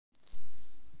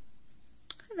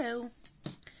Hello.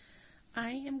 I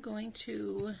am going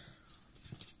to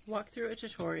walk through a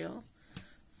tutorial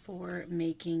for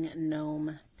making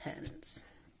gnome pens.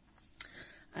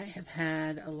 I have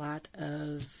had a lot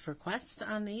of requests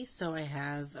on these, so I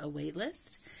have a wait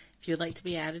list. If you'd like to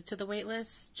be added to the wait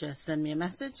list, just send me a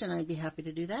message and I'd be happy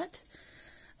to do that.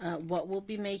 What we'll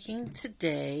be making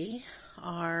today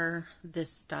are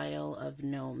this style of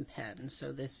gnome pen.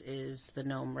 So this is the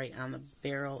gnome right on the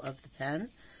barrel of the pen.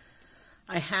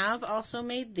 I have also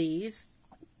made these,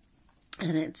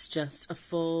 and it's just a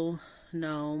full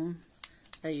gnome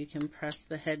that you can press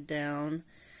the head down.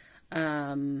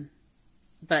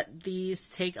 But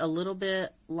these take a little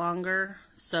bit longer,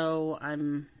 so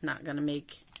I'm not going to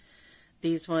make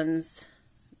these ones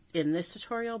in this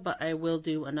tutorial, but I will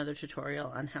do another tutorial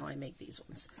on how I make these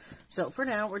ones. So for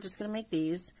now, we're just going to make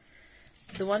these.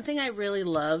 The one thing I really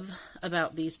love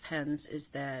about these pens is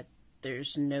that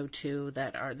there's no two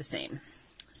that are the same.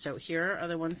 So here are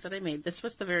the ones that I made. This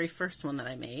was the very first one that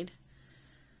I made.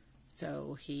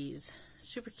 So he's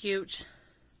super cute.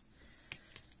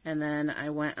 And then I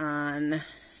went on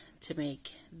to make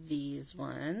these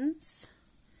ones.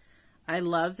 I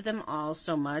love them all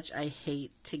so much. I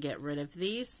hate to get rid of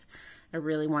these. I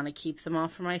really want to keep them all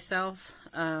for myself.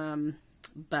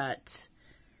 But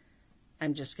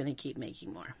I'm just going to keep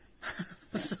making more.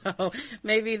 So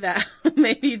maybe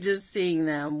just seeing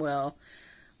them will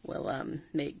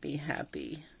make me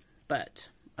happy. But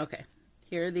okay,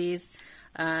 here are these.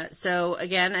 So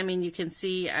again, I mean, you can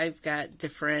see I've got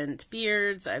different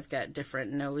beards, I've got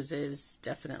different noses,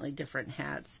 definitely different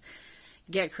hats.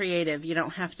 Get creative. You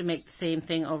don't have to make the same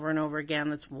thing over and over again.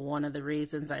 That's one of the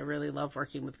reasons I really love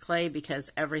working with clay,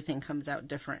 because everything comes out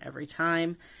different every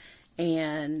time.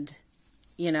 And,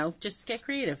 you know, just get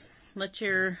creative. Let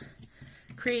your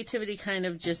creativity kind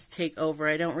of just take over.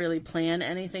 I don't really plan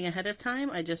anything ahead of time.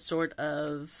 I just sort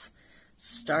of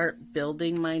start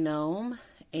building my gnome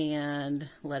and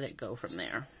let it go from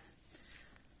there.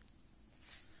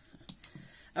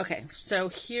 Okay, so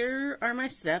here are my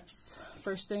steps.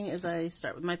 First thing is I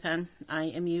start with my pen. I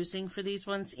am using for these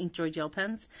ones inkjoy gel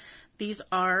pens. These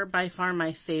are by far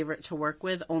my favorite to work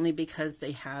with, only because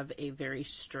they have a very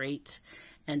straight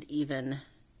and even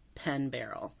pen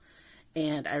barrel.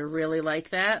 And I really like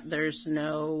that. There's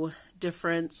no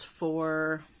difference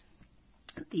for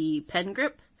the pen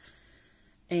grip.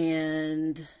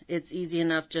 And it's easy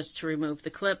enough just to remove the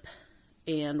clip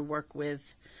and work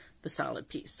with the solid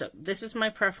piece. So this is my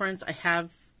preference. I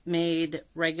have made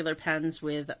regular pens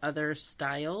with other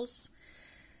styles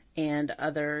and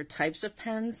other types of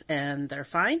pens, and they're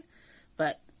fine,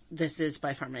 but this is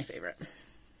by far my favorite.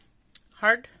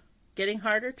 Getting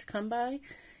harder to come by.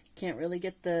 Can't really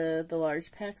get the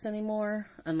large packs anymore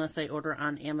unless I order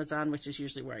on Amazon, which is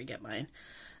usually where I get mine.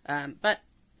 But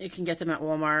you can get them at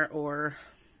Walmart or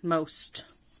most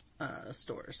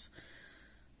stores.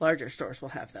 Larger stores will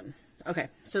have them. Okay,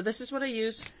 so this is what I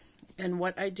use, and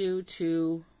what I do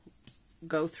to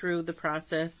go through the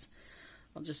process,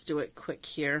 I'll just do it quick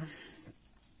here,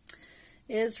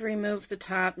 is remove the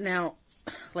top. Now,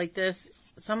 like this,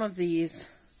 some of these,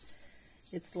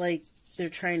 it's like they're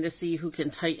trying to see who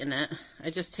can tighten it. I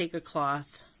just take a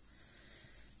cloth,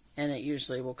 and it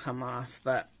usually will come off,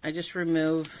 but I just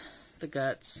remove the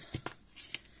guts,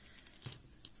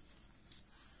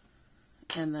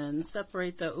 and then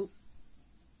separate the,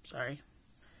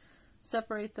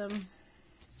 separate them.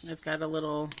 I've got a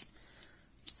little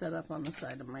setup on the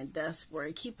side of my desk where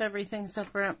I keep everything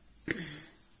separate.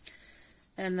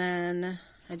 And then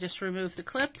I just remove the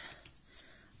clip.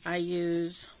 I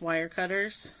use wire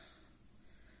cutters.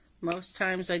 Most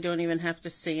times I don't even have to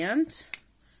sand.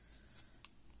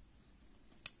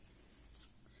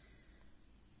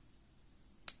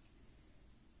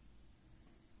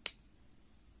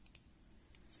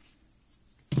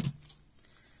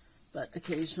 But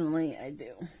occasionally I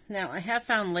do. Now, I have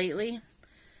found lately,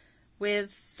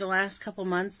 with the last couple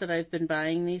months that I've been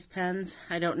buying these pens,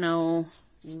 I don't know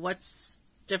what's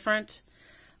different,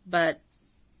 but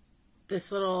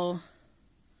this little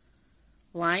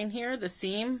line here, the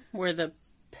seam where the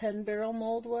pen barrel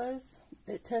mold was,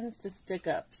 it tends to stick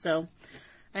up. So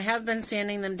I have been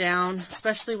sanding them down,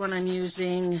 especially when I'm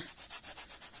using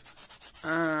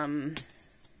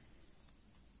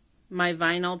my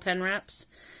vinyl pen wraps,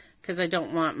 because I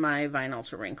don't want my vinyl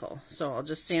to wrinkle. So I'll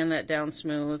just sand that down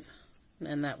smooth,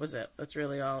 and that was it. That's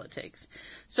really all it takes.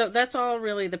 So that's all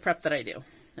really the prep that I do.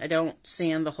 I don't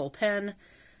sand the whole pen.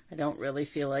 I don't really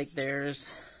feel like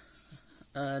there's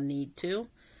a need to.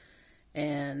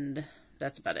 And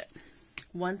that's about it.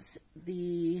 Once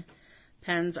the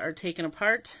pens are taken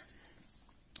apart,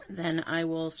 then I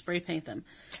will spray paint them.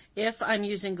 If I'm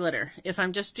using glitter, if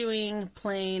I'm just doing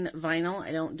plain vinyl,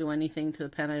 I don't do anything to the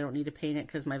pen. I don't need to paint it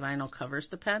because my vinyl covers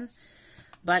the pen.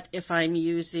 But if I'm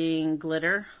using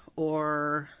glitter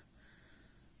or,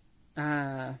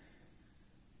 well,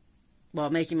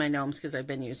 making my gnomes because I've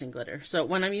been using glitter. So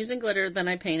when I'm using glitter, then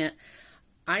I paint it.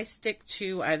 I stick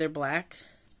to either black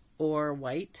or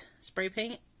white spray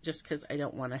paint just because I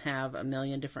don't want to have a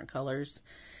million different colors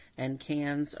and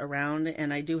cans around.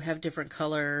 And I do have different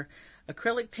color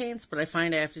acrylic paints, but I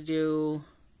find I have to do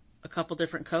a couple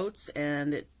different coats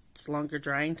and it's longer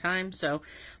drying time. So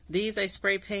these I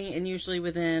spray paint, and usually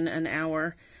within an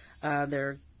hour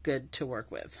they're good to work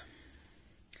with.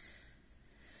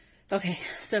 Okay,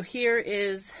 so here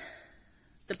is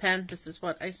the pen. This is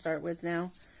what I start with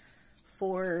now.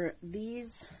 For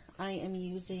these, I am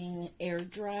using air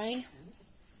dry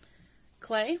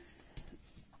clay.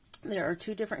 There are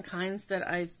two different kinds that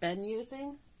I've been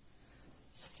using.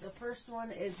 The first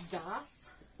one is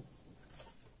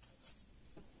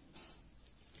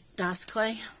DOS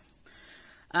clay.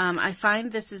 I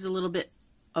find this is a little bit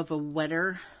of a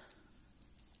wetter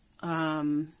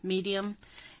medium,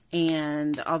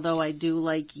 and although I do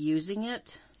like using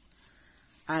it,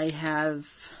 I have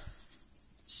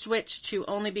switched to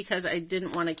only because I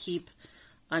didn't want to keep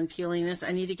unpeeling this.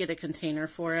 I need to get a container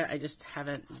for it. I just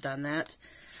haven't done that.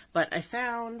 But I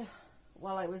found,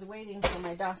 while I was waiting for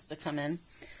my DOS to come in,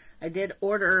 I did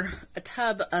order a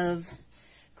tub of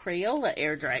Crayola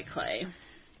air dry clay.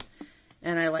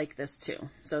 And I like this too.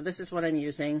 So this is what I'm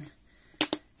using.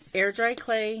 Air dry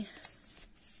clay.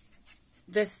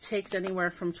 This takes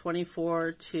anywhere from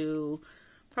 24 to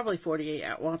probably 48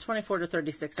 hours. Well, 24 to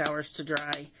 36 hours to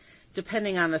dry.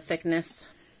 Depending on the thickness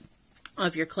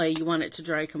of your clay, you want it to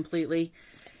dry completely.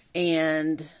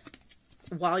 And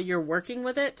while you're working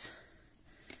with it,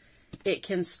 it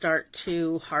can start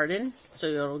to harden. So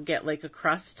you'll get like a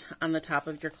crust on the top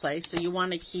of your clay. So you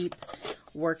want to keep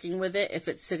working with it if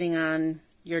it's sitting on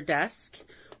your desk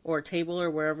or table or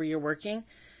wherever you're working.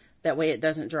 That way it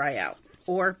doesn't dry out.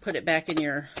 Or put it back in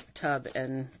your tub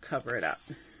and cover it up.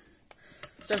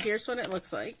 So here's what it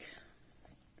looks like.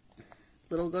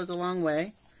 Little goes a long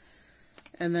way.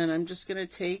 And then I'm just going to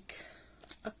take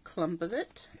a clump of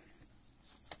it.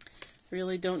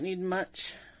 Really don't need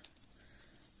much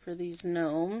for these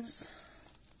gnomes.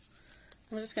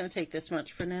 I'm just going to take this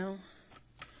much for now.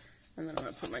 And then I'm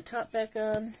going to put my top back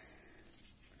on.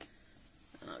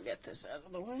 And I'll get this out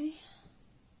of the way.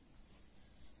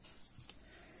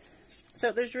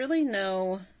 So there's really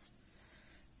no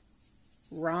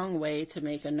wrong way to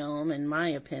make a gnome, in my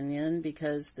opinion,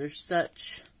 because there's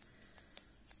such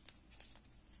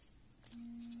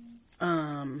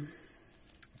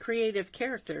creative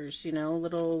characters, you know,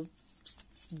 little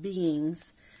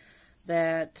beings,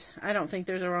 that I don't think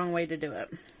there's a wrong way to do it.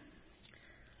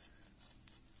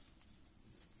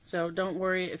 So don't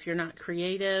worry if you're not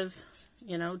creative,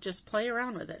 you know, just play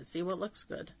around with it, see what looks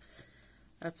good.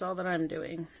 That's all that I'm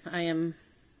doing. I am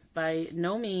by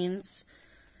no means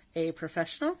a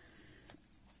professional.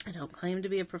 I don't claim to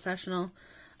be a professional.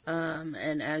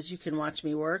 And as you can watch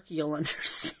me work, you'll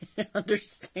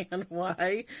understand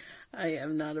why I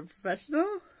am not a professional.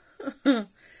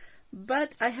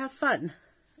 But I have fun.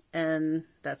 And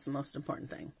that's the most important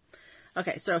thing.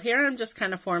 Okay, so here I'm just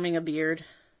kind of forming a beard.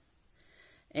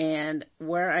 And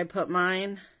where I put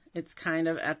mine, it's kind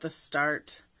of at the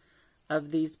start of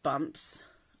these bumps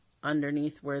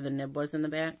underneath where the nib was in the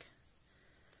back.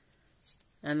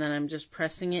 And then I'm just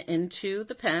pressing it into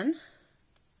the pen.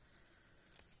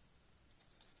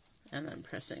 And then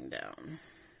pressing down.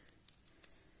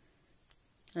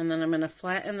 And then I'm going to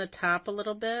flatten the top a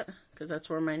little bit, because that's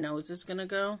where my nose is going to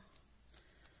go.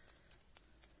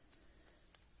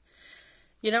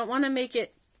 You don't want to make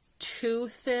it too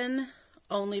thin,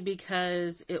 only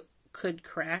because it could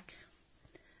crack.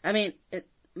 I mean,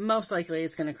 most likely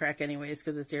it's going to crack anyways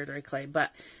because it's air dry clay,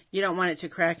 but you don't want it to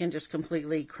crack and just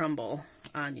completely crumble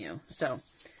on you. So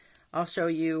I'll show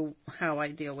you how I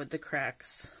deal with the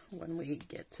cracks when we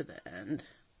get to the end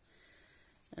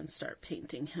and start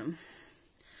painting him.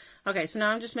 Okay, so now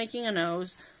I'm just making a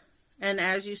nose. And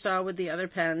as you saw with the other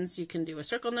pens, you can do a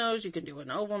circle nose, you can do an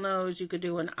oval nose, you could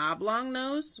do an oblong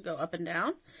nose, go up and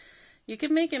down. You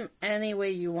can make him any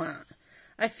way you want.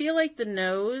 I feel like the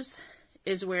nose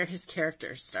is where his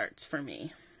character starts for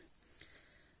me.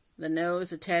 The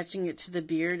nose, attaching it to the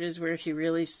beard, is where he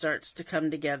really starts to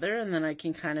come together, and then I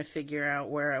can kind of figure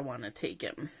out where I want to take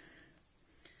him.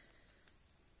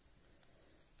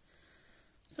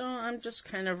 So I'm just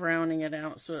kind of rounding it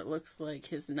out so it looks like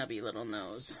his nubby little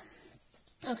nose.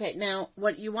 Okay, now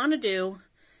what you want to do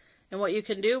And what you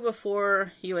can do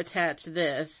before you attach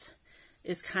this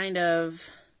is kind of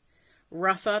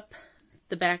rough up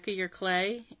the back of your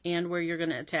clay and where you're going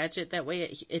to attach it. That way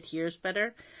it adheres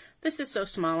better. This is so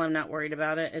small, I'm not worried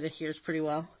about it. It adheres pretty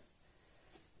well.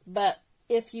 But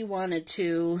if you wanted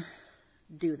to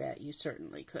do that, you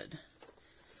certainly could.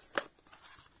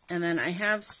 And then I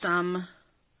have some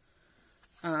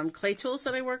clay tools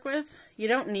that I work with. You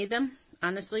don't need them.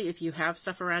 Honestly, if you have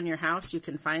stuff around your house, you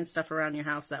can find stuff around your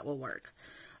house that will work.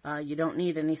 You don't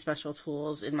need any special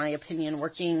tools. In my opinion,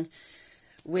 working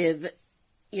with,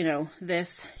 you know,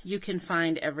 this, you can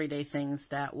find everyday things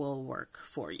that will work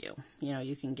for you. You know,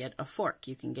 you can get a fork,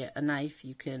 you can get a knife,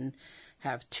 you can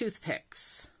have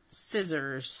toothpicks,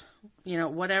 scissors, you know,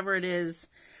 whatever it is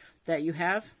that you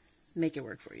have, make it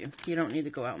work for you. You don't need to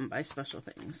go out and buy special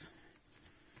things.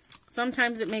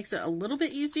 Sometimes it makes it a little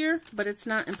bit easier, but it's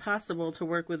not impossible to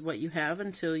work with what you have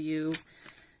until you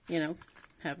know,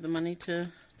 have the money to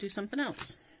do something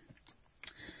else.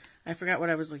 I forgot what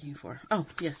I was looking for. Oh,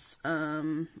 yes. I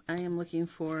am looking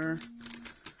for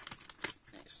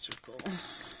a circle.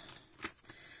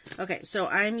 Okay, so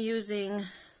I'm using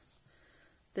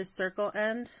this circle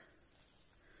end,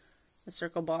 the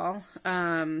circle ball,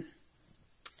 and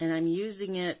I'm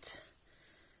using it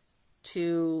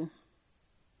to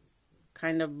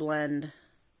kind of blend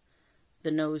the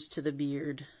nose to the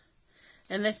beard.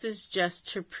 And this is just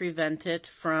to prevent it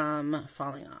from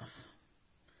falling off.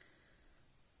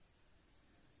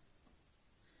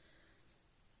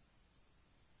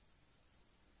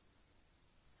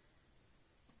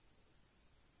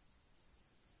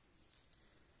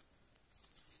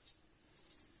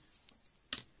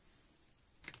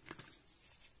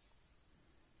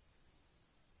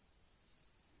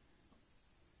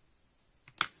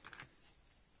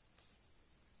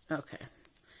 Okay,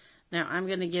 now I'm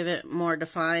going to give it more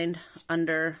defined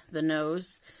under the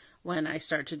nose when I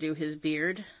start to do his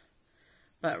beard.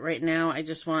 But right now I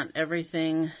just want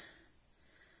everything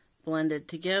blended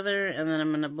together, and then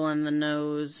I'm going to blend the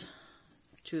nose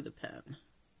to the pen.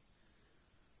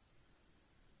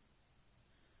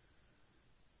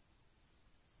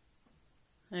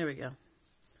 There we go.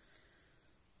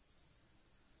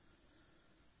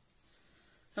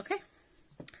 Okay.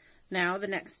 Now the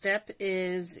next step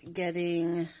is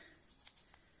getting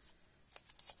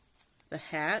the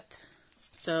hat.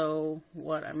 So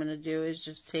what I'm going to do is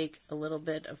just take a little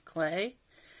bit of clay.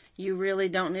 You really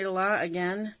don't need a lot.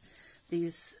 Again,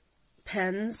 these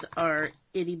pens are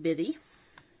itty bitty,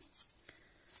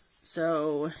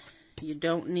 so you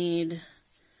don't need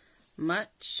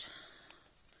much.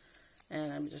 And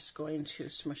I'm just going to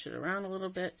smush it around a little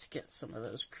bit to get some of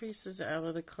those creases out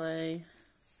of the clay.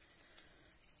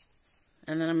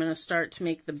 And then I'm going to start to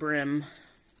make the brim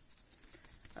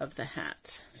of the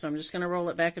hat. So I'm just going to roll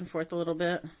it back and forth a little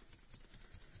bit.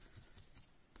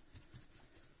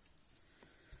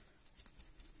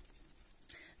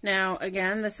 Now,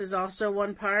 again, this is also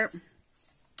one part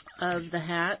of the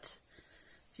hat.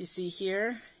 If you see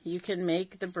here, you can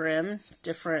make the brim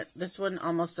different. This one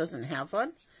almost doesn't have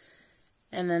one.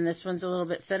 And then this one's a little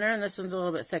bit thinner, and this one's a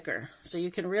little bit thicker. So you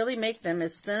can really make them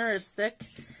as thin or as thick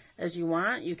as you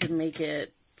want. You can make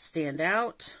it stand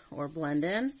out or blend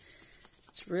in.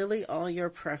 It's really all your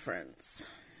preference.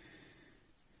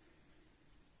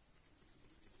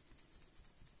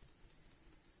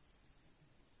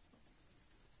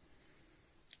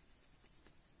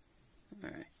 All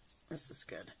right, this is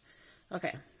good.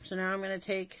 Okay, so now I'm going to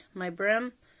take my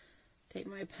brim, take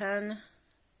my pen.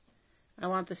 I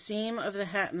want the seam of the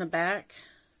hat in the back.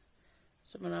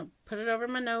 So I'm going to put it over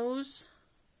my nose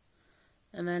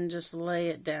and then just lay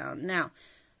it down. Now,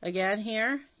 again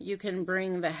here, you can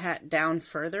bring the hat down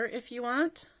further if you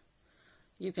want.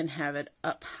 You can have it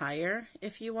up higher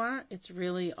if you want. It's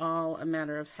really all a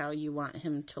matter of how you want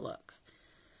him to look.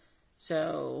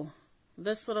 So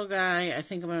this little guy, I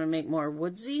think I'm going to make more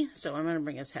woodsy, so I'm going to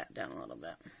bring his hat down a little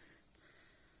bit.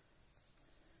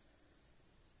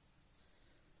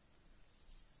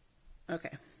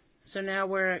 Okay, so now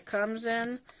where it comes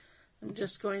in, I'm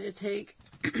just going to take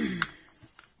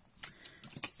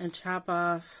and chop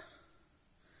off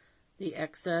the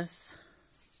excess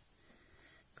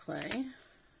clay,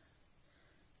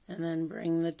 and then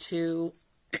bring the two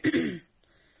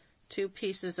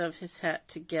pieces of his hat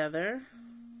together.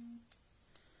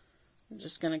 I'm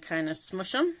just going to kind of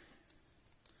smush them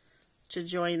to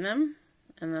join them,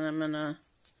 and then I'm going to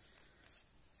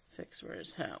fix where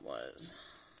his hat was.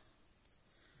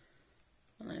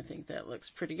 And I think that looks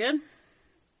pretty good.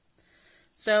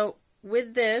 So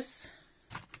with this,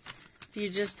 if you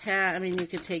just have, I mean, you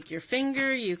could take your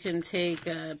finger, you can take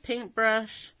a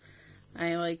paintbrush,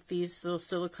 I like these little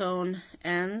silicone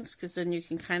ends because then you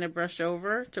can kind of brush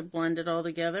over to blend it all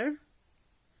together.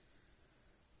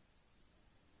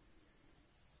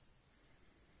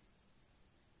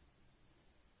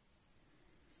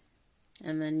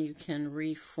 And then you can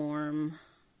reform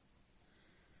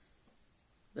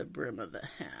the brim of the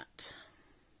hat.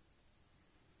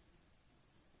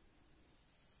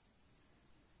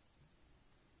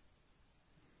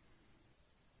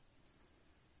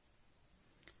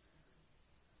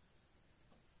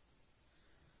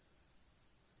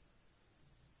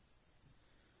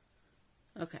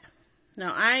 Okay,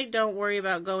 now I don't worry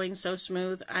about going so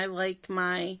smooth. I like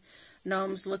my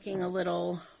gnomes looking a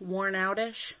little worn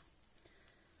out-ish.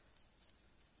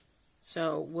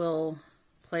 So we'll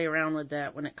play around with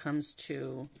that when it comes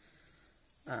to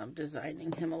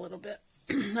designing him a little bit.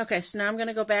 Okay, so now I'm going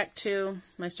to go back to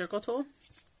my circle tool.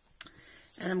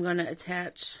 And I'm going to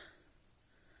attach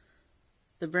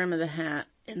the brim of the hat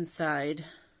inside.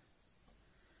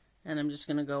 And I'm just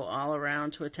going to go all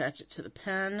around to attach it to the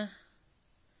pen.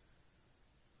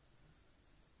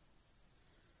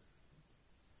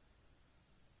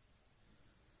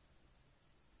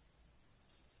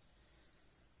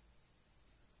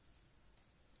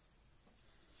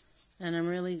 And I'm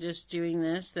really just doing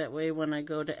this, that way when I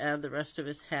go to add the rest of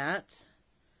his hat,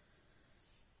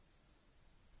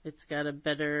 it's got a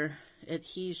better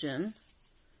adhesion.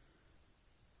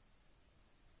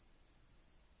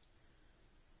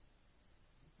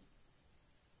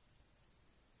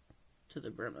 To the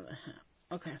brim of the hat.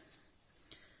 Okay.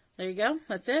 There you go.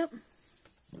 That's it.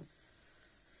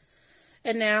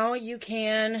 And now you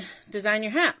can design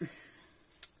your hat.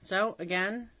 So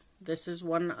again, this is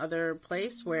one other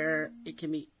place where it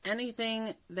can be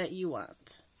anything that you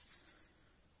want.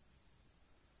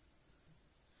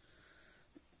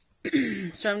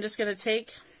 So I'm just going to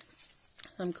take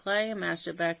some clay and mash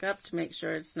it back up to make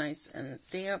sure it's nice and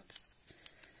damp.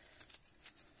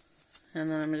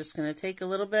 And then I'm just going to take a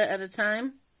little bit at a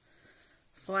time,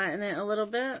 flatten it a little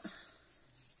bit,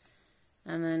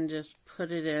 and then just put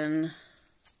it in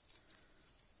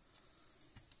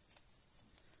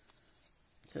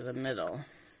to the middle.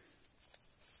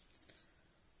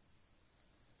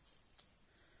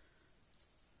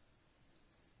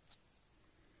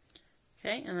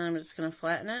 Okay, and then I'm just going to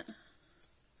flatten it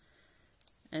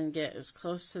and get as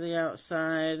close to the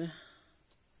outside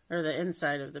or the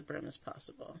inside of the brim as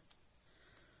possible.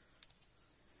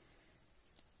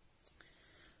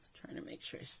 Trying to make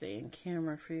sure I stay in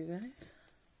camera for you guys.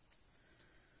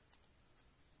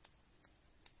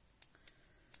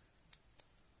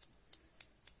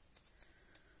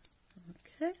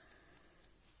 Okay.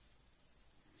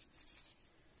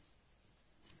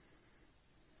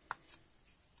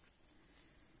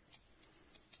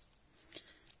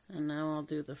 And now I'll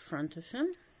do the front of him.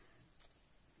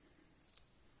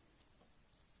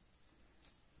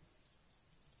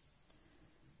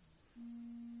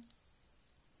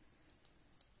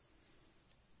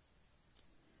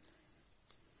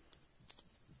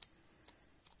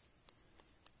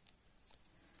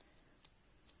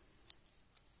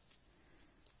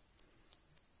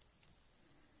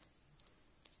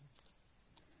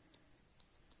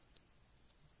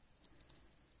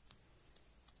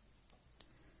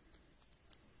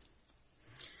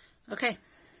 Okay,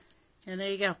 and there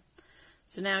you go.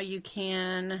 So now you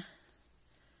can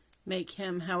make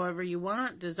him however you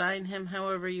want, design him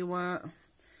however you want.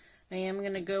 I am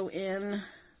going to go in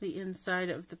the inside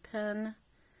of the pen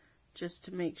just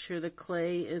to make sure the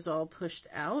clay is all pushed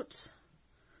out.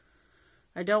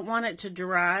 I don't want it to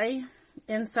dry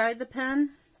inside the pen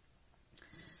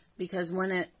because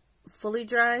when it fully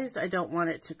dries, I don't want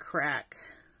it to crack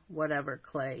whatever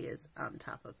clay is on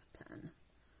top of the pen.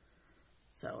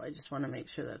 So I just want to make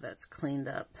sure that that's cleaned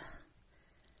up.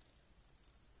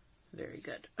 Very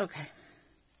good. Okay.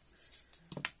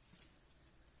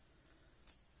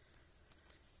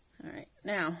 All right.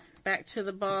 Now, back to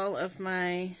the ball of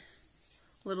my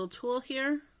little tool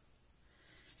here.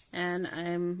 And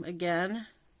I'm, again,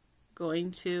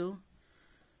 going to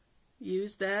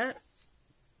use that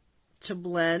to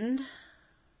blend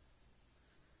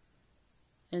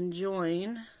and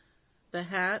join the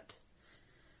hat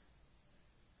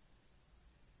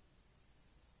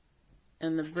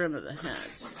and the brim of the hat.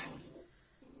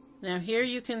 Now here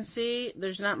you can see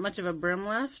there's not much of a brim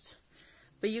left,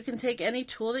 but you can take any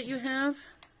tool that you have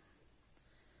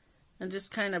and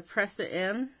just kind of press it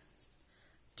in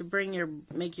to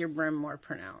make your brim more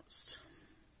pronounced.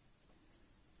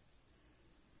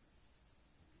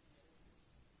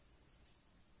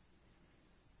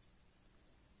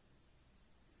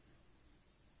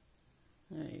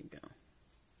 There you go.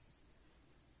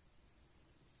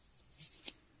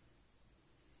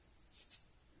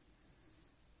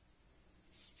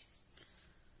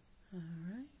 All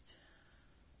right.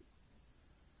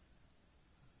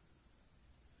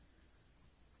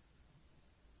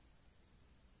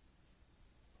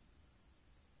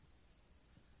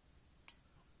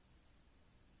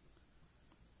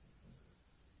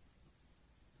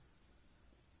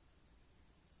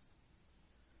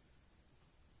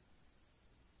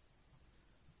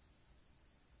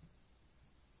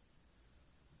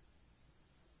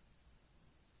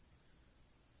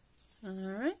 All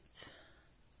right.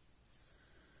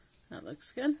 That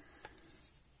looks good.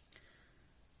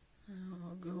 Now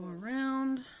I'll go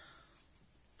around.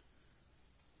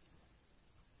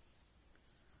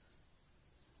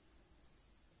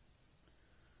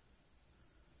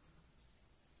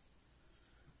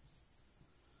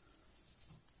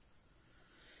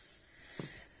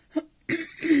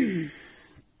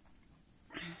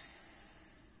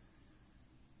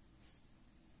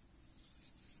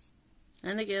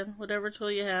 And again, whatever tool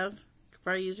you have, you could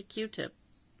probably use a Q-tip.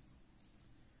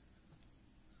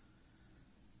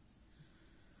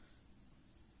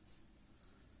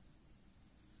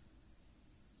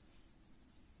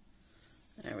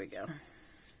 There we go.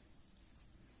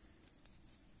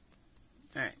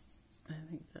 All right, I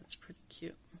think that's pretty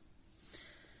cute.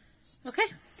 Okay,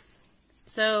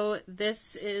 so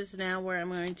this is now where I'm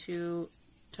going to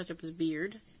touch up his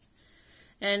beard.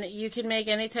 And you can make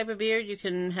any type of beard. You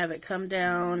can have it come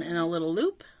down in a little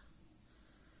loop.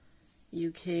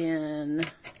 You can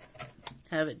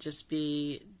have it just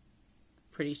be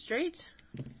pretty straight.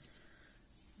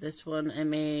 This one I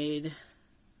made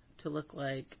to look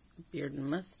like beard and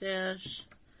mustache.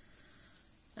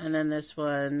 And then this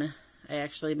one I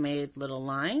actually made little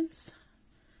lines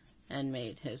and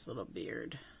made his little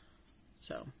beard.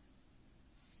 So,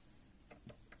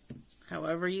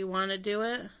 however you want to do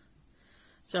it.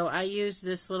 So I use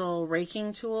this little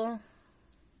raking tool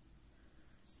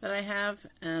that I have,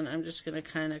 and I'm just going to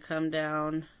kind of come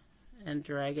down and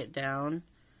drag it down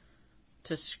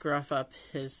to scruff up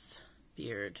his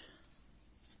beard.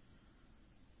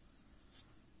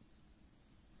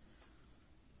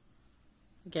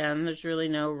 Again, there's really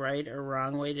no right or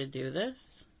wrong way to do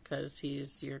this because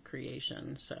he's your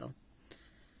creation. So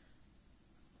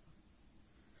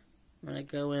I'm going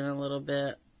to go in a little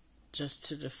bit just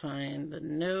to define the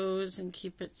nose and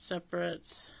keep it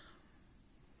separate.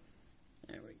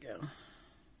 There we go.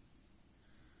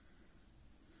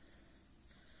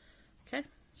 Okay,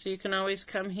 so you can always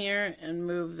come here and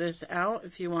move this out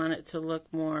if you want it to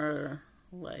look more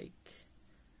like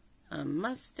a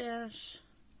mustache.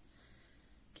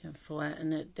 You can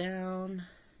flatten it down.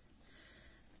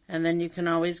 And then you can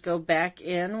always go back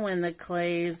in when the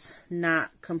clay's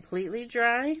not completely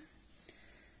dry,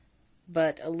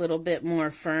 but a little bit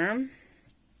more firm.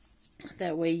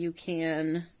 That way you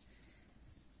can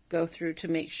go through to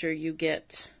make sure you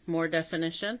get more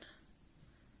definition.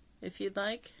 If you'd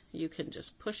like, you can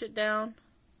just push it down.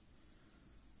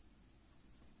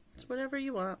 It's whatever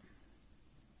you want.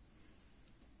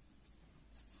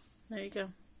 There you go.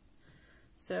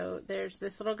 So there's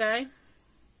this little guy.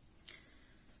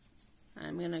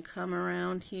 I'm going to come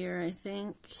around here, I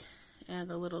think, add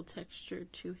a little texture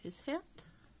to his hat.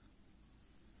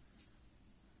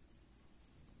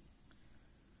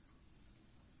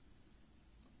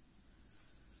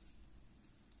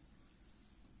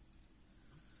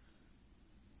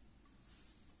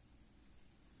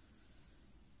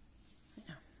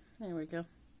 There we go.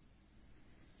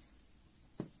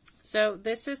 So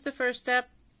this is the first step.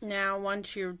 Now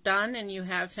once you're done and you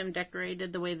have him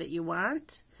decorated the way that you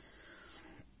want,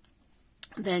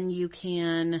 then you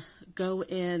can go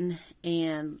in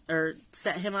and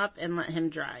set him up and let him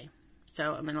dry.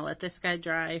 So I'm going to let this guy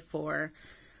dry for,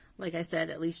 like I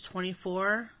said, at least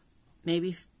 24,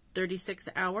 maybe 36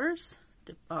 hours.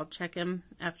 I'll check him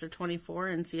after 24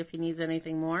 and see if he needs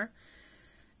anything more.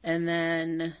 And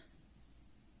then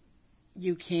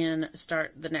you can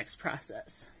start the next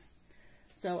process.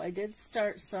 So I did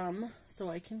start some so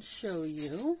I can show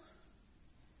you.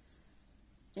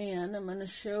 And I'm going to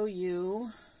show you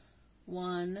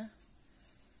one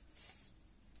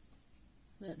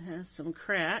that has some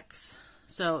cracks.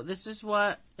 So this is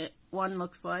what one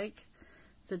looks like.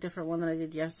 It's a different one than I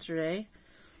did yesterday.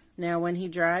 Now when he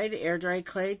dried, air dried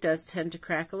clay does tend to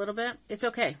crack a little bit. It's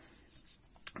okay.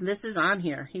 This is on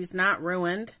here. He's not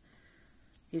ruined.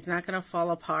 He's not going to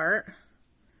fall apart.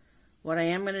 What I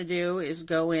am going to do is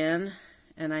go in,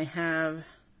 and I have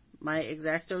my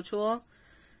X-Acto tool,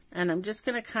 and I'm just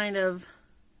going to kind of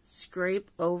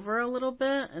scrape over a little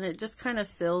bit, and it just kind of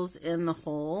fills in the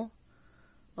hole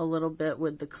a little bit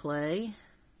with the clay.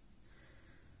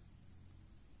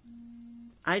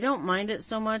 I don't mind it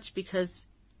so much because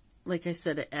like I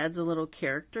said, it adds a little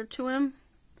character to him.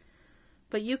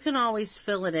 But you can always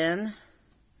fill it in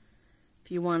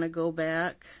if you want to go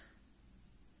back.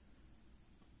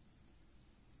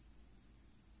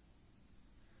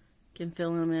 You can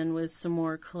fill him in with some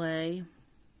more clay.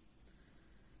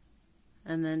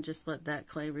 And then just let that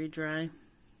clay re-dry.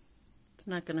 It's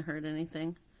not going to hurt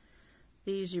anything.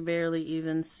 These you barely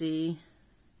even see.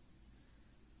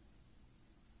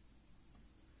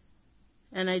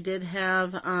 And I did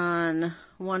have on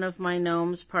one of my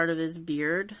gnomes, part of his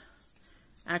beard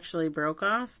actually broke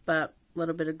off, but a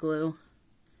little bit of glue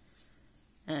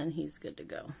and he's good to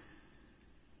go.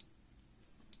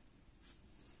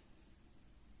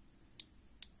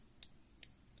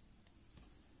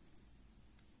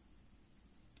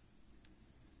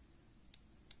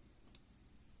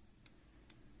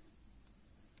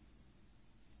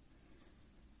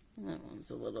 That one's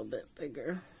a little bit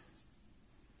bigger.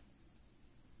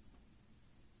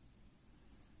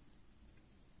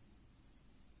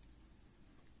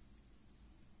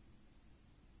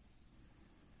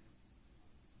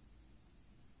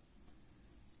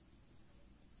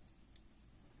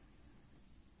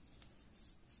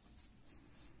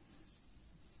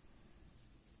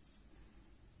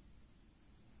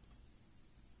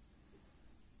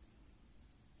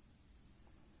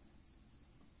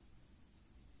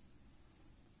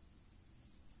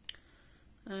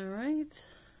 All right.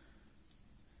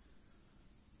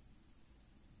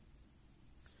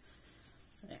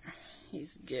 There,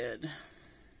 he's good.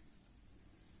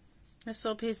 This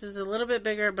little piece is a little bit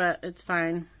bigger, but it's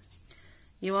fine.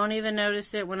 You won't even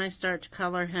notice it when I start to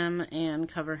color him and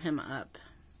cover him up.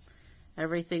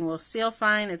 Everything will seal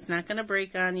fine. It's not going to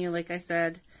break on you, like I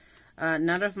said.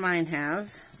 None of mine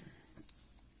have.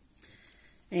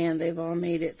 And they've all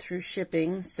made it through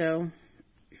shipping, so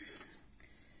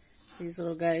these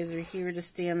little guys are here to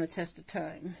stand the test of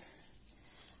time.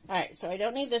 Alright, so I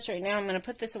don't need this right now. I'm going to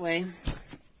put this away.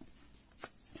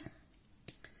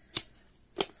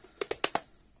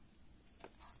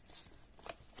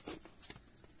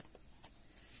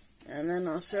 And then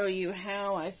I'll show you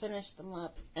how I finish them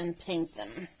up and paint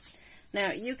them.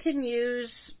 Now, you can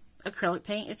use acrylic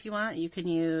paint if you want. You can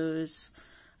use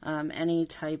any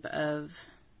type of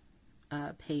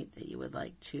paint that you would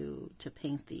like to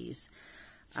paint these.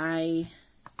 I,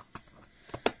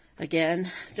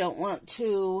 again, don't want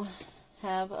to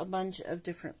have a bunch of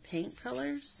different paint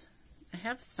colors. I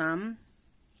have some,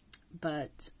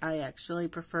 but I actually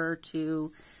prefer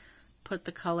to put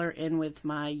the color in with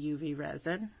my UV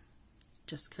resin,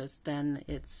 just because then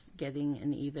it's getting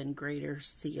an even greater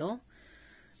seal.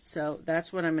 So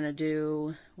that's what I'm going to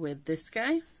do with this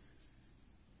guy.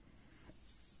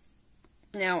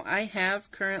 Now, I have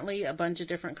currently a bunch of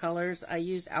different colors. I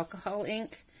use alcohol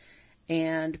ink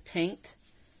and paint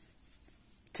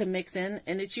to mix in,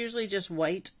 and it's usually just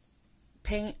white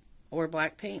paint or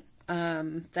black paint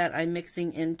that I'm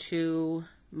mixing into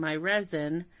my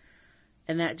resin,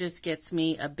 and that just gets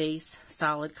me a base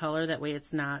solid color. That way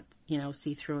it's not, you know,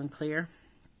 see-through and clear.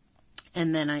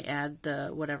 And then I add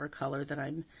the whatever color that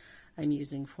I'm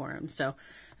using for him. So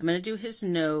I'm going to do his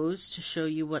nose to show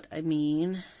you what I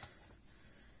mean.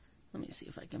 Let me see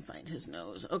if I can find his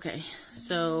nose. Okay,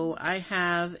 so I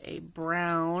have a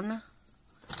brown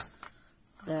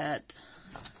that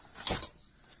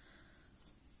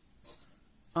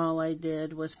all I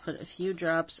did was put a few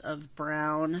drops of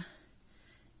brown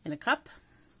in a cup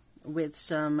with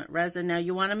some resin. Now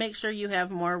you want to make sure you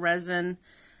have more resin.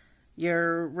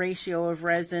 Your ratio of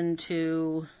resin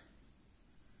to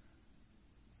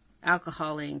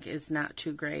alcohol ink is not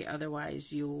too great,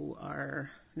 otherwise you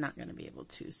are not going to be able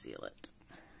to seal it.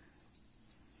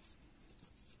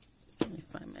 Let me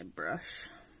find my brush.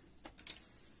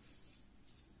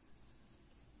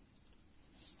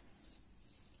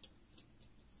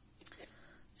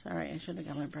 Sorry, I should have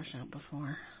got my brush out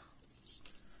before.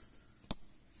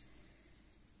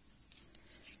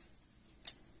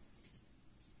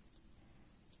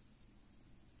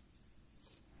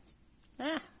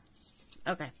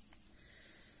 Okay.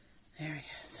 There he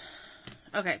is.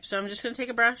 Okay, so I'm just going to take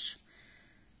a brush,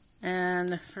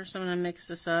 and first I'm going to mix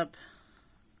this up.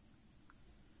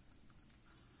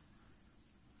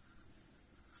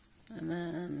 And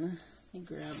then let me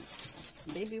grab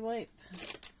a baby wipe.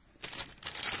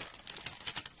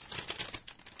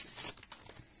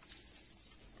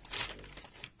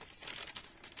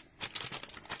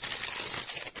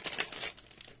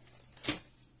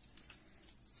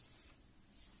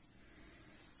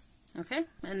 Okay,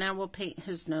 and now we'll paint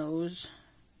his nose.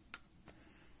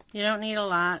 You don't need a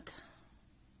lot.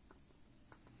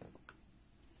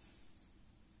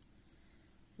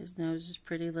 His nose is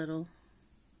pretty little.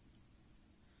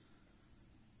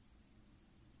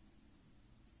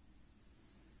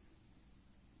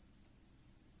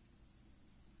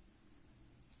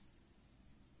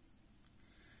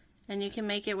 And you can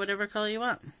make it whatever color you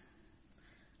want.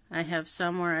 I have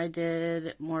some where I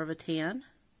did more of a tan.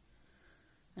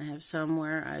 I have some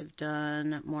where I've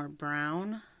done more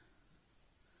brown.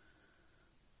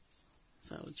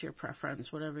 So it's your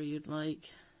preference, whatever you'd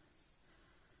like.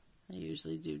 I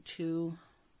usually do 2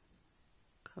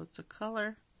 coats of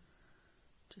color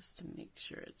just to make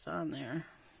sure it's on there.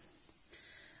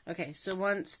 Okay, so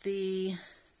once the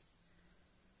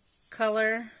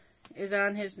color is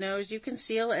on his nose, you can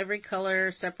seal every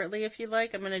color separately if you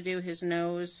like. I'm going to do his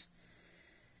nose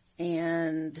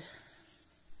and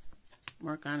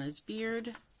work on his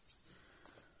beard.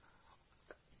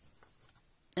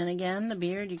 And again, the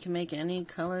beard, you can make any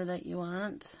color that you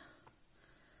want.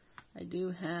 I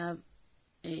do have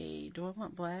do I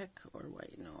want black or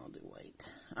white? No, I'll do white.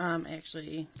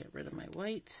 Actually, get rid of my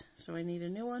white, so I need a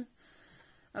new one.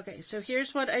 Okay, so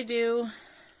here's what I do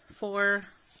for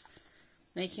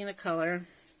making the color.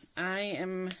 I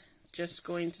am just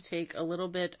going to take a little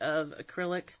bit of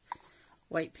acrylic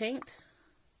white paint.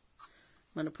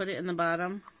 I'm going to put it in the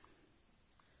bottom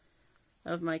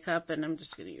of my cup, and I'm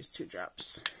just going to use 2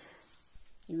 drops.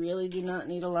 You really do not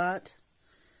need a lot.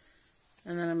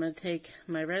 And then I'm going to take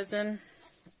my resin.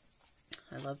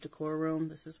 I love Decor Room.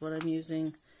 This is what I'm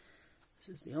using. This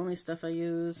is the only stuff I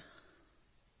use.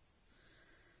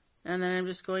 And then I'm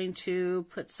just going to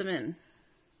put some in.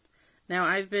 Now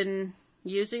I've been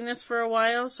using this for a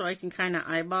while, so I can kind of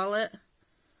eyeball it.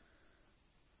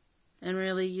 And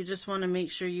really, you just want to make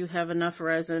sure you have enough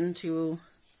resin to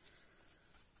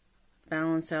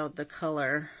balance out the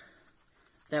color.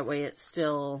 That way it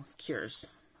still cures.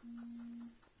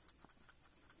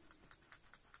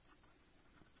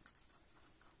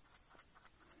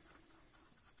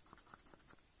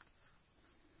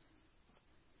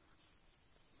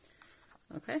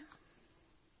 Okay.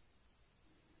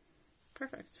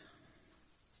 Perfect.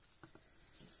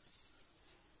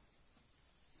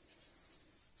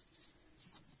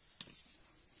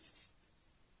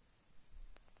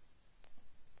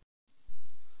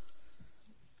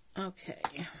 Okay.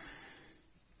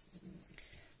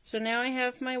 So now I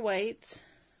have my white.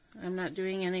 I'm not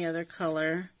doing any other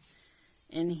color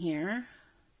in here.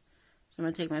 So I'm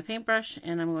going to take my paintbrush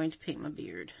and I'm going to paint my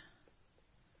beard.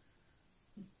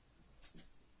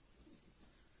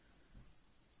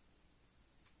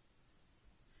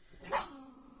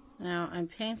 Now I'm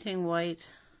painting white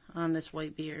on this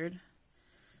white beard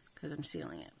because I'm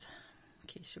sealing it, in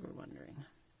case you were wondering.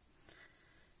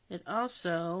 It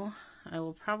also, I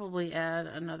will probably add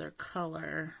another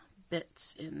color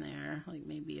bits in there, like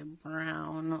maybe a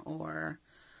brown or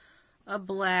a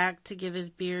black to give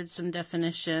his beard some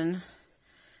definition.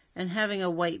 And having a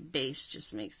white base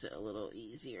just makes it a little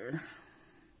easier.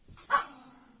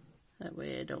 That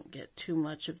way I don't get too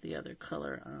much of the other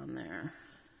color on there.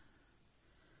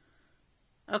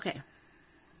 Okay.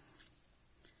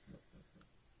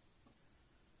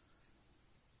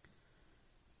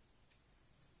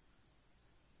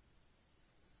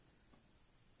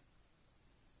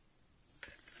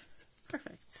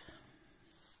 Perfect.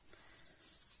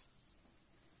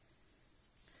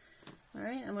 All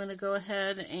right, I'm going to go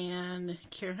ahead and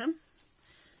cure him.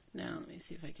 Now, let me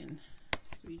see if I can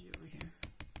squeeze you over here.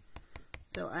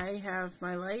 So I have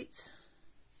my light,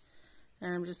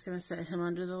 and I'm just going to set him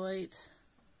under the light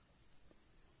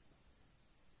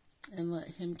and let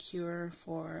him cure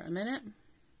for a minute.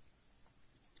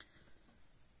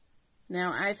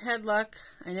 Now, I've had luck.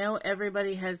 I know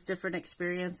everybody has different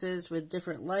experiences with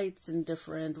different lights and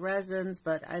different resins,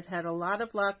 but I've had a lot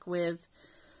of luck with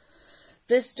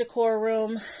this Decor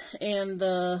Room, and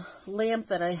the lamp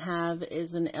that I have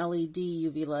is an LED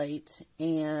UV light,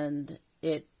 and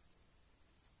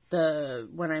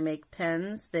when I make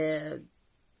pens,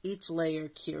 each layer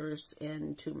cures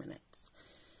in 2 minutes.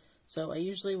 So I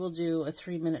usually will do a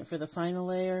 3-minute for the final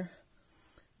layer,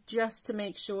 just to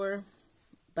make sure,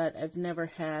 but I've never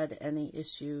had any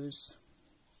issues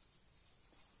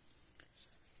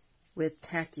with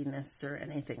tackiness or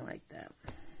anything like that.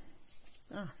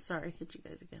 Oh, sorry, hit you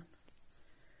guys again.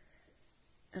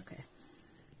 Okay.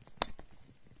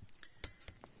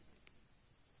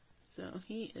 So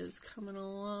he is coming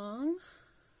along.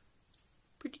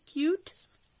 Pretty cute.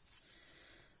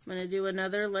 I'm going to do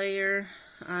another layer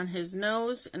on his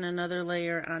nose and another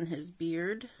layer on his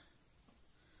beard.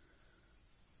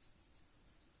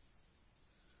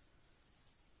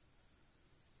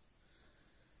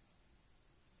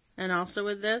 And also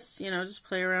with this, just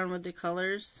play around with the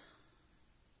colors.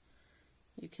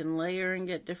 You can layer and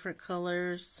get different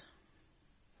colors.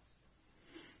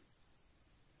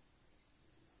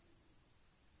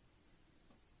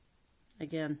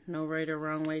 Again, no right or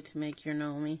wrong way to make your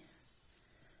gnomie.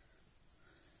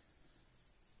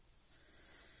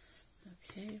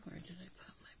 Okay, where did I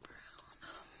put my brown?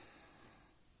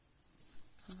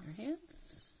 There he is.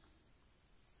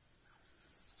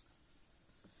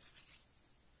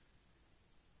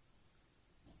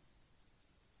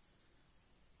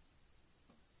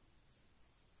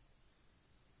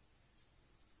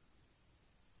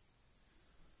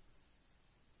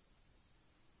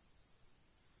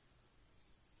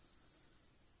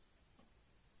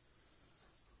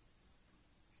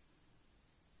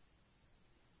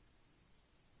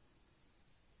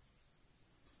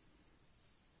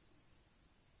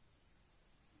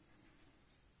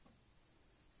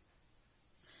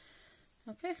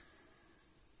 Okay.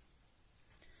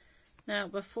 Now,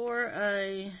 before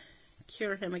I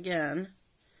cure him again,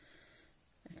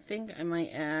 I think I might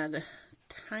add a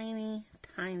tiny,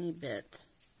 tiny bit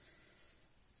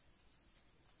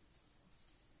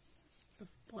of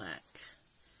black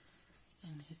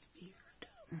in his beard.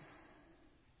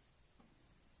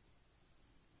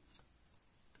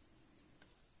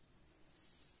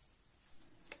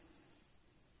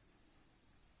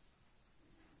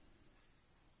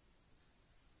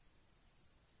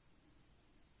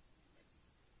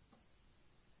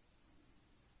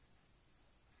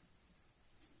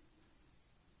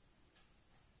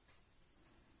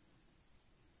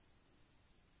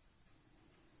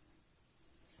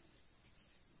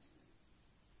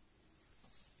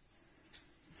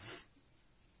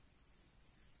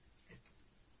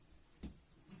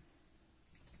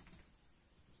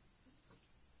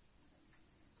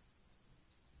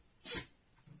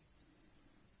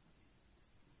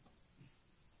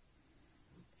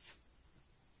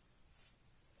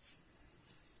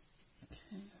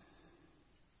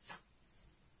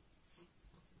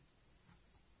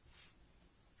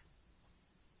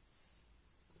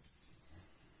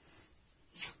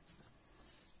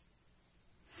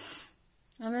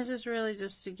 And this is really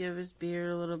just to give his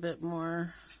beard a little bit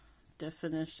more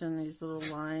definition, these little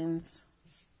lines.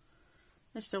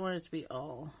 I just don't want it to be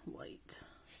all white.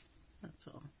 That's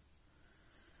all.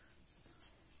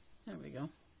 There we go.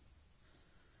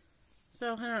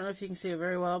 So, I don't know if you can see it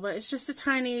very well, but it's just a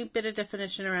tiny bit of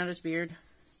definition around his beard.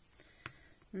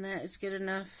 And that is good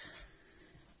enough.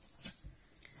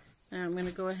 Now I'm going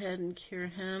to go ahead and cure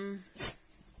him.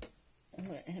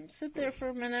 Let him sit there for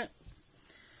a minute.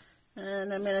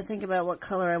 And I'm going to think about what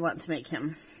color I want to make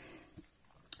him.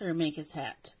 Or make his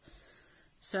hat.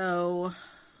 So,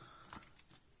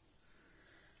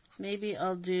 maybe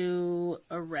I'll do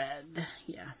a red.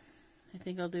 Yeah, I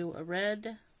think I'll do a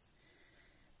red.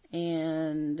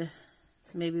 And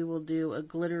maybe we'll do a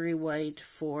glittery white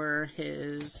for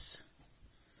his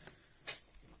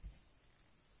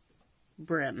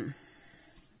brim.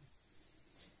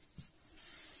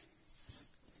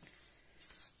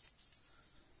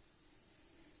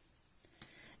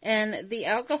 And the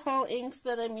alcohol inks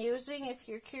that I'm using, if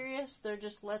you're curious, they're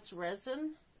just Let's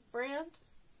Resin brand.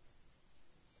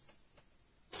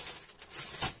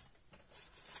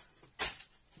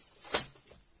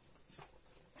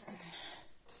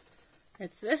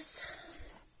 It's this.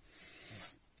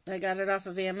 I got it off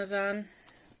of Amazon.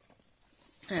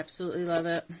 I absolutely love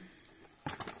it.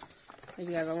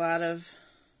 They've got a lot of,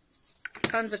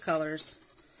 tons of colors.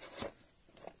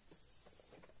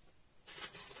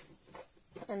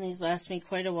 And these last me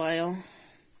quite a while.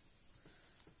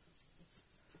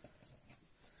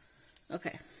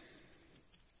 Okay.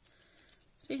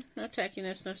 See, no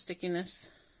tackiness, no stickiness.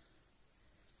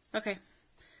 Okay.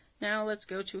 Now let's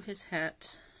go to his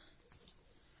hat.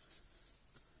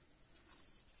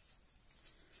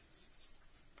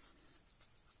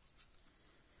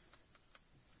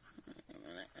 I'm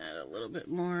going to add a little bit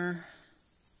more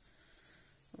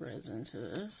resin to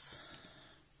this.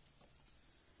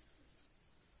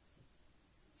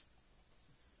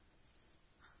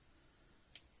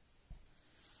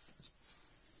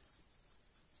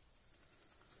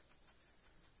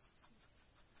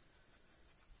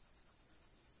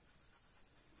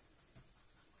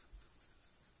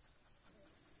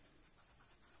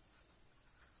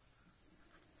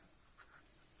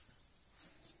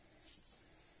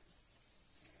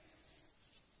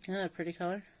 Isn't that a pretty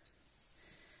color?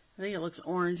 I think it looks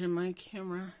orange in my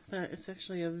camera, but it's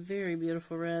actually a very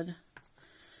beautiful red.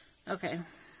 Okay.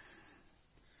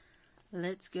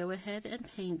 Let's go ahead and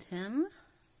paint him.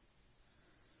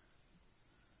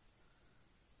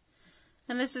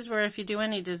 And this is where if you do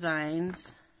any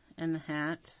designs in the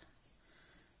hat,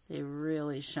 they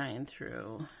really shine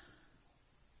through.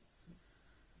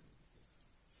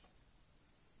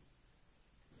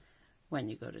 When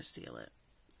you go to seal it.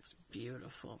 It's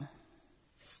beautiful.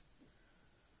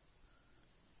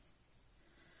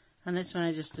 And this one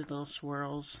I just did little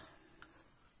swirls.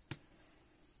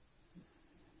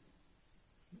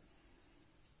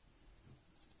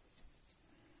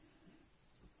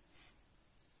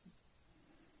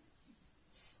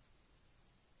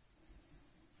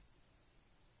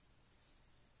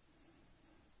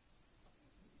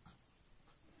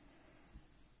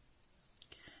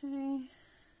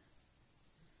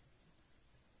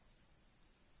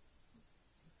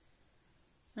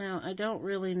 Now, I don't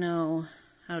really know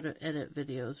how to edit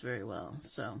videos very well,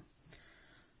 so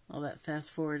all that fast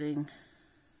forwarding,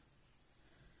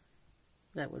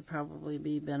 that would probably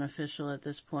be beneficial at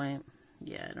this point.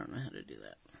 Yeah, I don't know how to do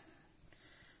that.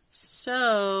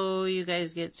 So, you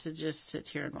guys get to just sit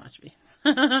here and watch me.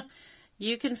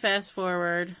 You can fast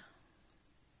forward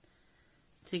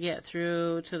to get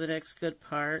through to the next good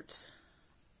part,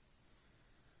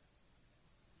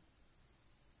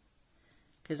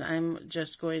 because I'm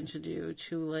just going to do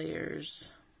 2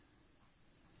 layers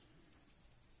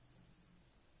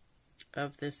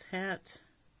of this hat.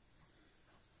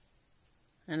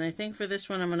 And I think for this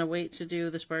one I'm going to wait to do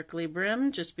the sparkly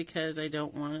brim, just because I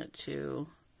don't want it to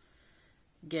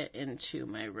get into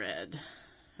my red.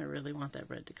 I really want that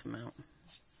red to come out.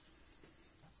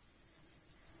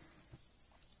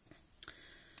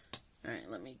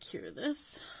 Alright, let me cure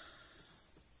this.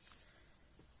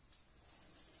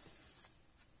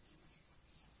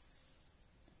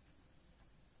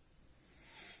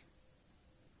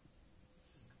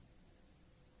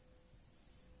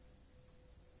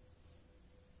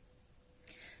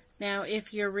 Now,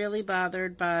 if you're really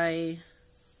bothered by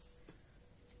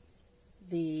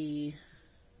the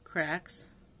cracks,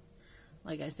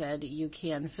 like I said, you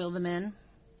can fill them in.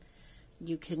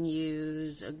 You can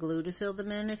use a glue to fill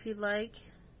them in if you'd like,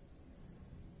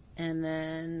 and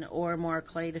then, or more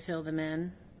clay to fill them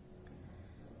in,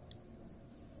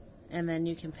 and then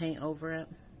you can paint over it.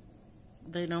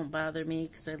 They don't bother me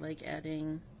because I like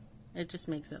adding, it just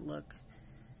makes it look,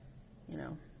 you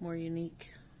know, more unique.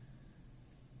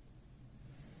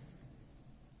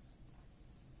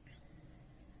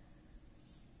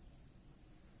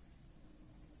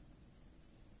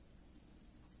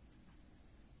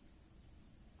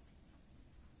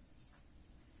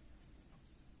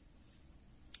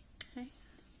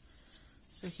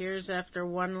 So here's after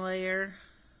 1 layer.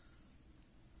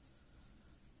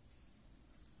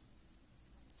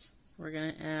 We're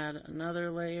going to add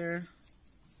another layer.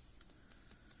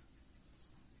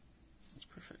 That's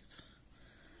perfect.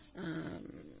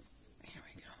 Here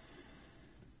we go.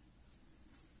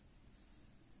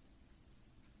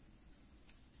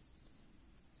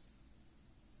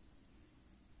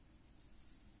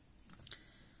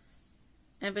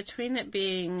 And between it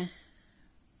being,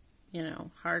 you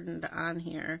know, hardened on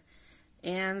here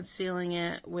and sealing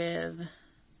it with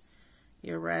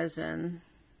your resin,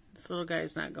 this little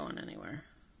guy's not going anywhere.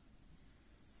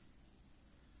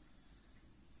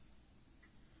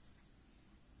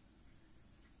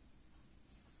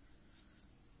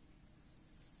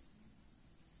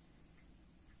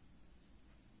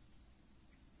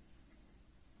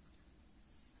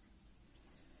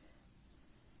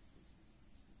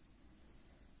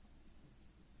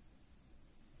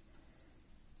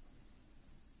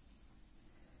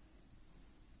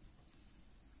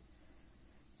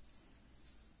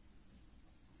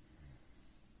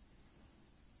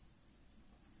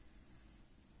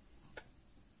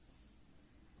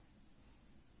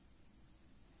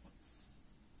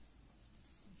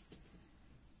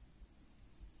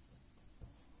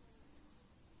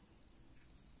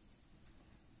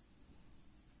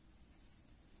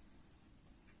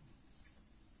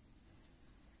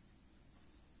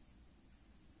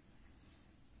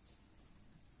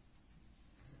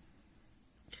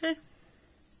 Okay.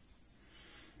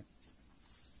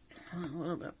 A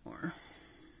little bit more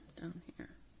down here.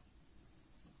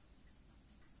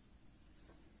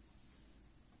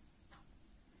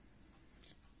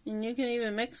 And you can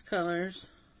even mix colors.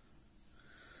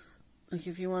 Like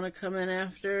if you want to come in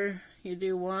after you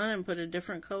do one and put a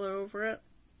different color over it,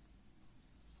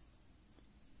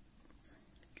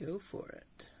 go for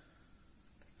it.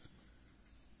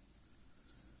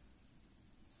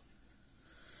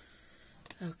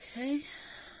 Okay,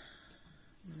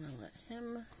 I'm going to let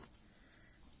him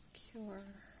cure.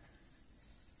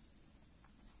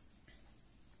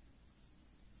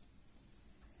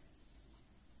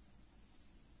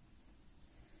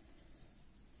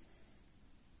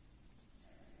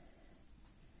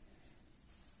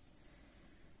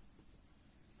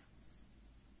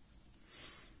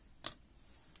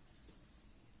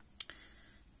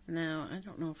 Now, I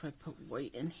don't know if I put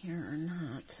white in here or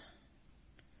not.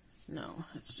 No,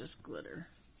 it's just glitter.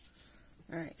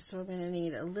 Alright, so I'm going to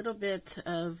need a little bit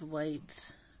of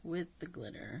white with the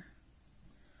glitter.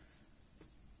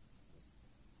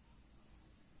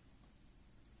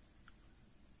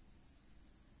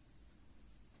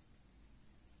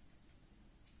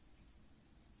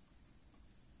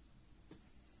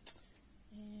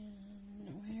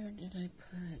 And where did I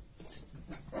put...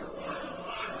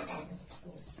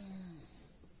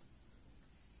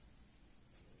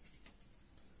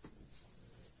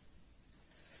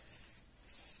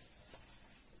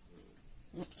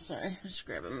 sorry, I'm just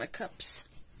grabbing my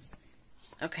cups.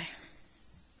 Okay.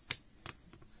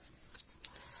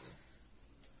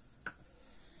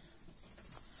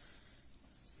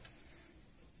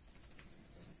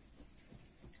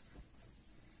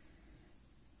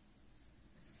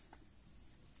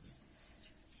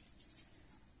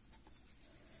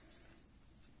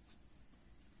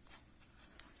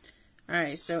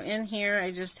 Alright, so in here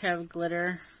I just have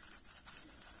glitter.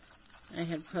 I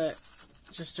had put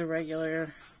just a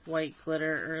regular white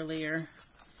glitter earlier.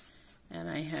 And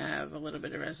I have a little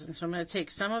bit of resin. So I'm going to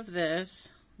take some of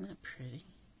this. Isn't that pretty?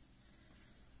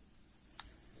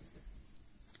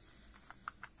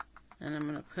 And I'm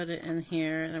going to put it in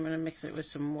here and I'm going to mix it with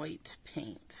some white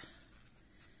paint.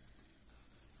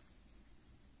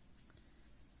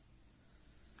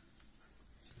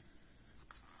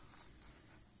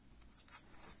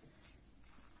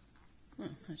 Oh,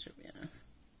 that should be enough.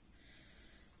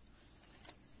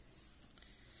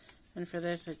 And for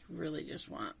this, I really just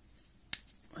want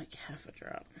like half a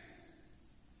drop.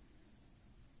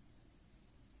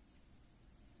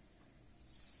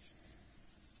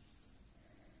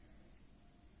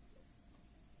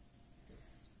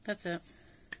 That's it.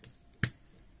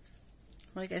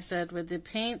 Like I said, with the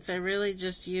paints, I really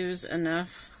just use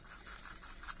enough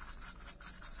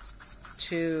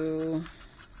to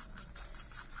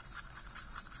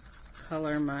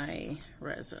color my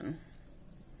resin.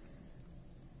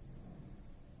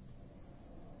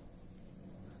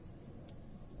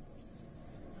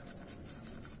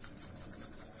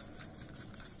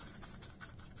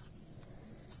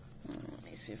 Let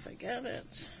me see if I get it.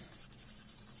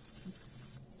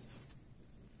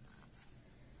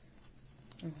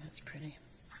 Oh, that's pretty.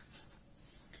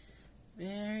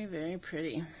 Very, very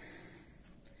pretty.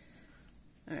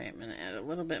 All right, I'm going to add a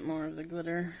little bit more of the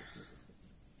glitter.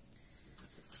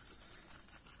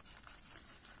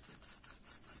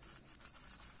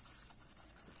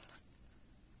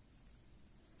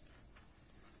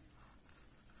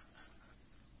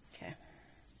 Okay.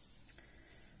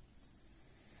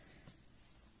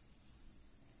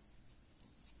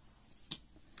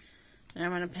 Now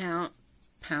I'm going to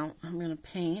I'm going to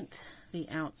paint the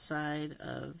outside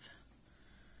of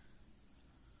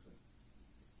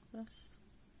this.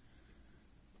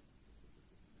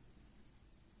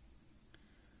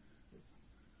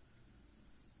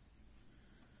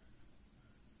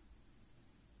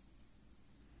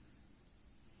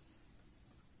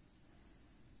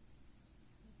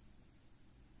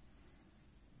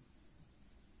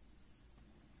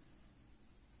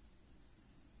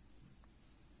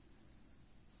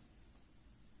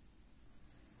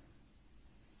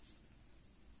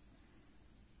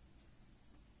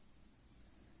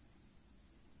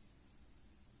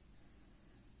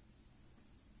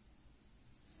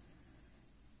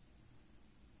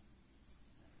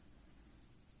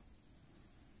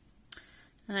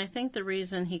 And I think the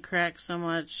reason he cracked so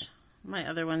much, my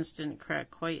other ones didn't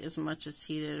crack quite as much as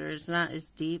he did, or it's not as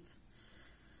deep,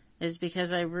 is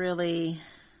because I think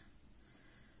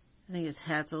his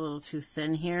hat's a little too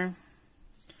thin here.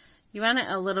 You want it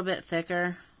a little bit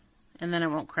thicker, and then it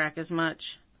won't crack as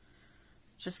much.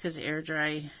 Just because air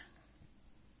dry,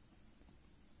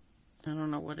 I don't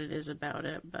know what it is about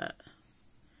it, but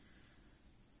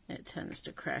it tends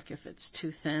to crack if it's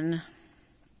too thin.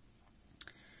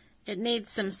 It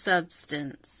needs some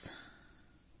substance,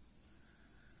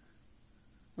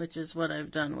 which is what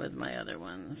I've done with my other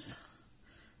ones.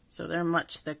 So they're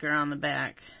much thicker on the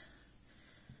back,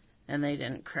 and they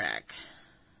didn't crack.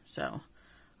 So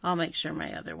I'll make sure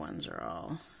my other ones are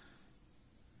all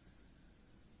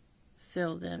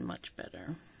filled in much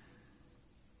better.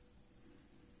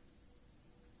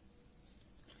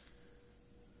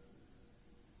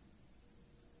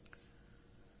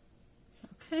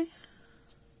 Okay.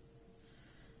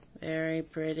 Very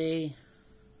pretty.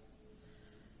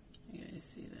 You guys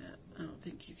see that? I don't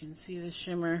think you can see the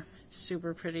shimmer. It's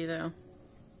super pretty though.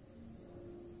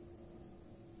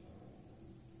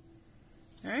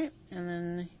 Alright, and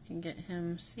then you can get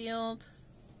him sealed.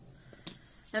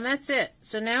 And that's it.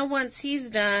 So now once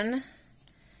he's done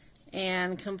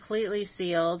and completely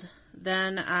sealed,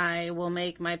 then I will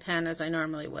make my pen as I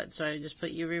normally would. So I just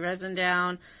put UV resin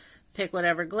down, pick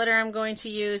whatever glitter I'm going to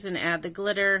use and add the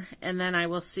glitter, and then I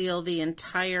will seal the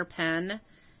entire pen,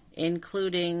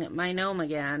 including my gnome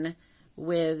again,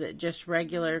 with just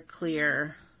regular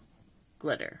clear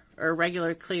glitter, or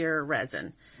regular clear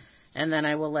resin. And then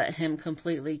I will let him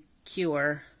completely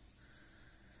cure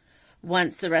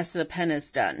once the rest of the pen is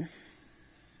done.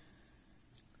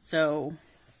 So,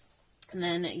 and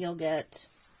then you'll get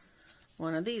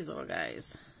one of these little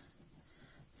guys.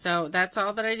 So that's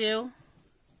all that I do.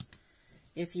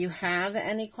 If you have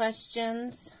any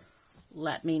questions,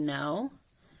 let me know.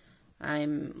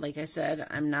 Like I said,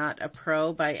 I'm not a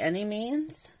pro by any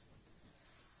means,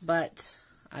 but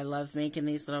I love making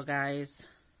these little guys,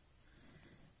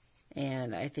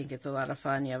 and I think it's a lot of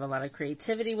fun. You have a lot of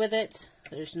creativity with it.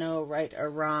 There's no right or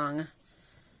wrong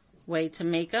way to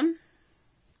make them.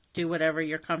 Do whatever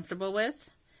you're comfortable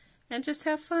with, and just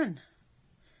have fun.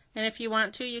 And if you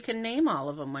want to, you can name all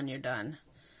of them when you're done.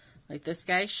 Like this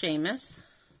guy's Seamus.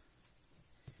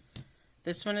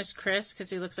 This one is Chris,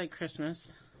 because he looks like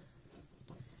Christmas.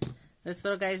 This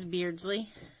little guy's Beardsley.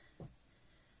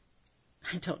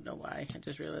 I don't know why. I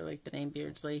just really like the name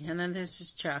Beardsley. And then this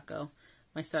is Choco.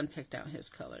 My son picked out his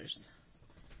colors.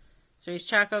 So he's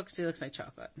Choco because he looks like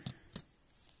chocolate.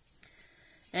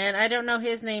 And I don't know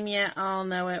his name yet. I'll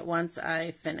know it once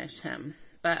I finish him.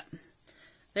 But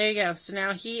there you go. So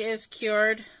now he is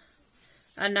cured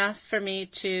enough for me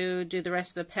to do the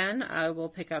rest of the pen. I will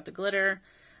pick out the glitter.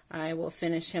 I will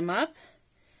finish him up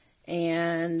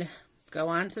and go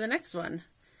on to the next one.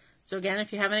 So again,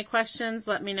 if you have any questions,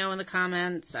 let me know in the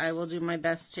comments. I will do my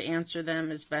best to answer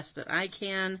them as best that I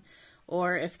can.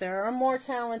 Or if there are more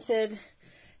talented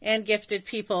and gifted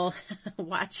people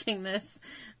watching this,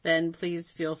 then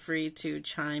please feel free to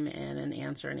chime in and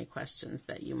answer any questions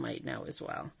that you might know as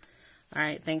well. All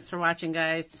right, thanks for watching,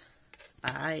 guys.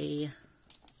 Bye.